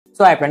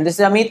So hi friend, this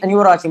is Amit and you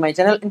are watching my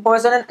channel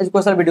Information and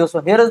Educational Videos.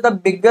 So here is the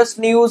biggest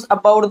news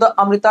about the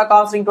Amrita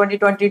Counselling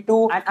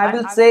 2022 and I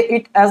will say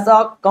it as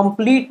a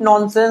complete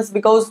nonsense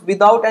because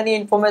without any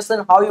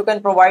information how you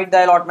can provide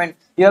the allotment.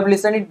 You have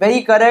listened it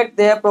very correct.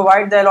 They have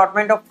provided the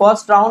allotment of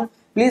first round.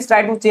 Please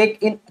try to check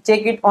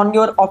it on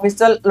your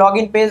official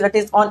login page, that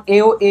is on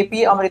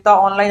AOAP Amrita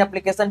online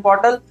application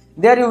portal.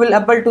 There you will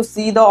able to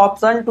see the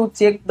option to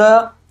check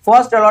the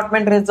first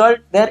allotment result.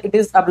 There it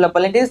is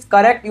available. It is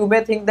correct. You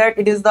may think that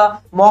it is the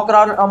mock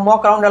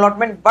round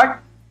allotment, but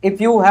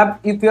if you have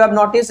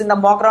noticed in the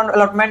mock round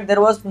allotment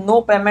there was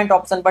no payment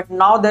option, but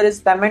now there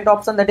is payment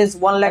option, that is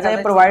 1 lakh. I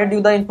have provided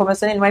you the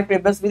information in my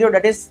previous video,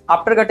 that is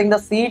after getting the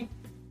seat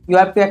you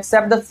have to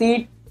accept the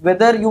seat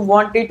whether you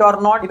want it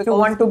or not. If you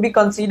want to be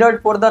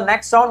considered for the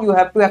next round, you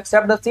have to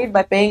accept the seat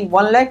by paying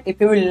 1 lakh. If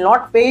you will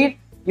not pay it,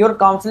 your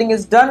counseling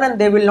is done and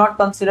they will not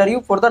consider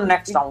you for the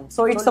next round.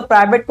 So it's a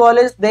private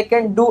college, they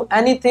can do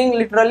anything,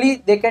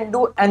 literally they can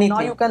do anything. Now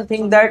you can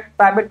think that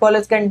private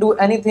college can do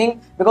anything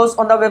because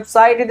on the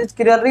website it is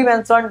clearly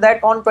mentioned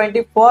that on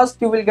 21st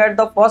you will get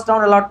the first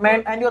round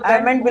allotment and your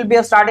payment will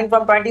be starting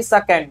from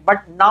 22nd,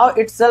 but now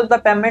itself the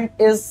payment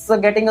is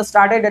getting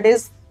started, that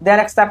is they are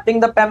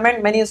accepting the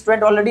payment. Many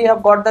students already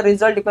have got the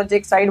result. You can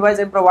check sidewise.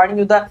 I'm providing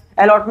you the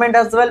allotment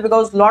as well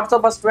because lots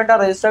of students are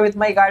registered with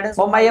my guidance.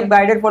 I have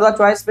guided for the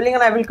choice filling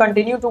and I will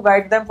continue to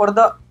guide them for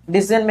the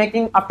decision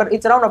making after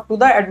each round up to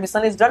the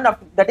admission is done,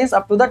 that is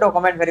up to the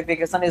document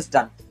verification is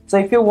done. So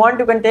if you want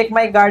you can take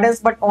my guidance,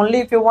 but only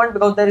if you want,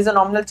 because there is a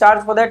nominal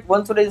charge for that.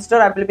 Once you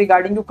register I will be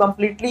guiding you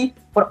completely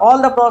for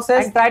all the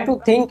process and try to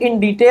think in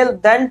detail,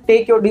 then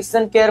take your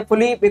decision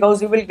carefully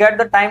because you will get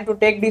the time to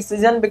take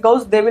decision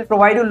because they will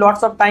provide you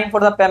lots of time for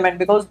the payment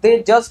because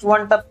they just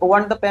want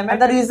the payment.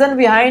 And the reason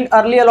behind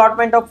early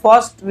allotment of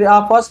first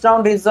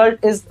round result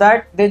is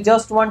that they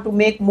just want to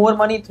make more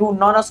money through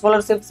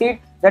non-scholarship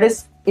seat. That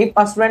is, if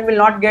a student will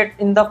not get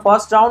in the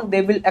first round,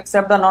 they will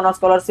accept the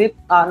non-scholarship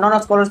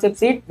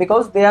seat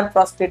because they are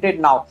frustrated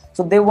now.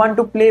 So they want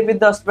to play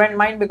with the student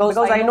mind because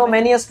I know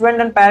many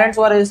students and parents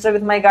who are registered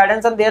with my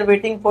guidance and they are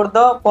waiting for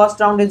the first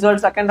round result,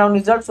 second round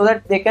result, so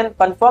that they can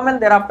confirm and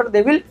thereafter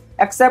they will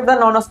accept the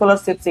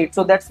non-scholarship seat.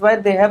 So that's why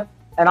they have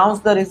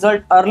announced the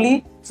result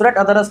early so that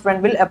other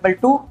students will able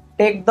to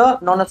take the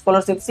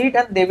non-scholarship seat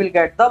and they will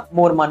get the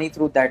more money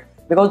through that.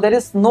 Because there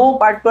is no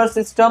particular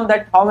system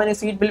that how many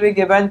seats will be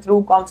given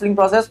through counseling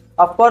process.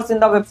 Of course in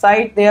the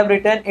website they have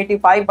written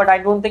 85, but I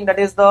don't think that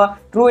is the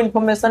true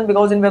information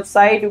because in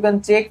website you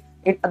can check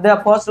it, the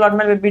first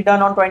allotment will be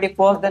done on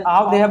 21st. Then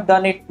how they have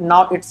done it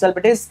now itself,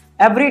 it is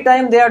every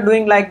time they are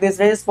doing like this.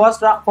 There is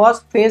first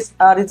phase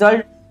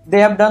result they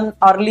have done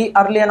early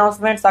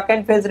announcement,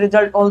 second phase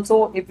result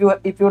also if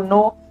you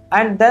know,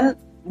 and then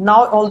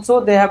now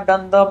also they have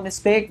done the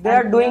mistake. They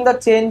are doing the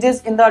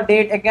changes in the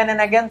date again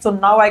and again. So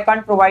now I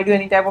can't provide you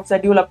any type of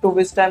schedule up to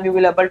which time you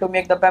will able to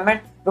make the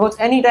payment because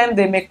anytime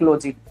they may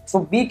close it.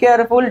 So be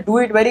careful, do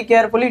it very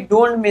carefully,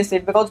 don't miss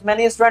it because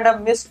many students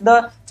have missed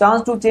the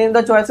chance to change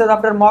the choices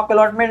after mock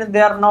allotment and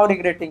they are now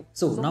regretting.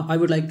 So now I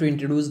would like to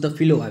introduce the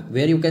Philo app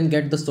where you can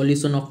get the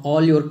solution of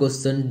all your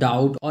question,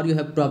 doubt, or you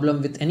have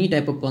problem with any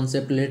type of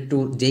concept related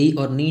to JEE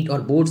or NEET or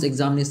boards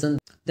examination.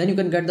 Then you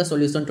can get the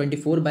solution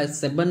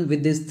 24/7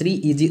 with these 3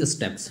 easy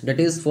steps. That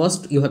is,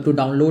 first you have to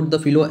download the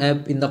Philo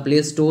app in the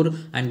Play Store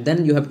and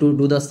then you have to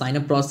do the sign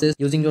up process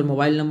using your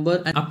mobile number,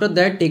 and after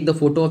that take the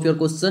photo of your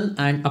question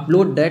and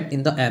upload that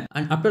in the app,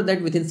 and after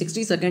that within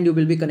 60 seconds you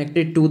will be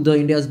connected to the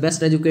India's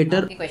best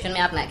educator. Question में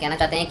आप कहना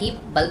चाहते हैं कि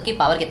bulb की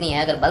power कितनी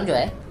है। अगर बल्ब जो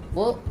है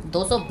वो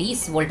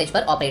 220 वोल्टेज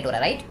पर ऑपरेट हो रहा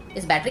है, राइट।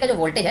 इस बैटरी का जो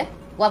वोल्टेज है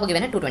वो आपको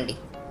गिवन है 220।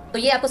 तो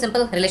ये आपको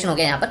सिंपल रिलेशन हो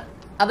गया यहाँ पर।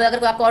 अब अगर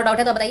कोई आपको और डाउट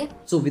है तो बताइए।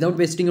 So without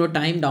wasting your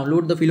time,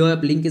 download the Philo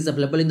app. Link is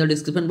available in the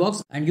description box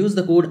and use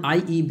the code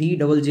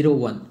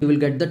IEB001. You will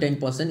get the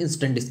 10%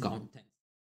 instant discount.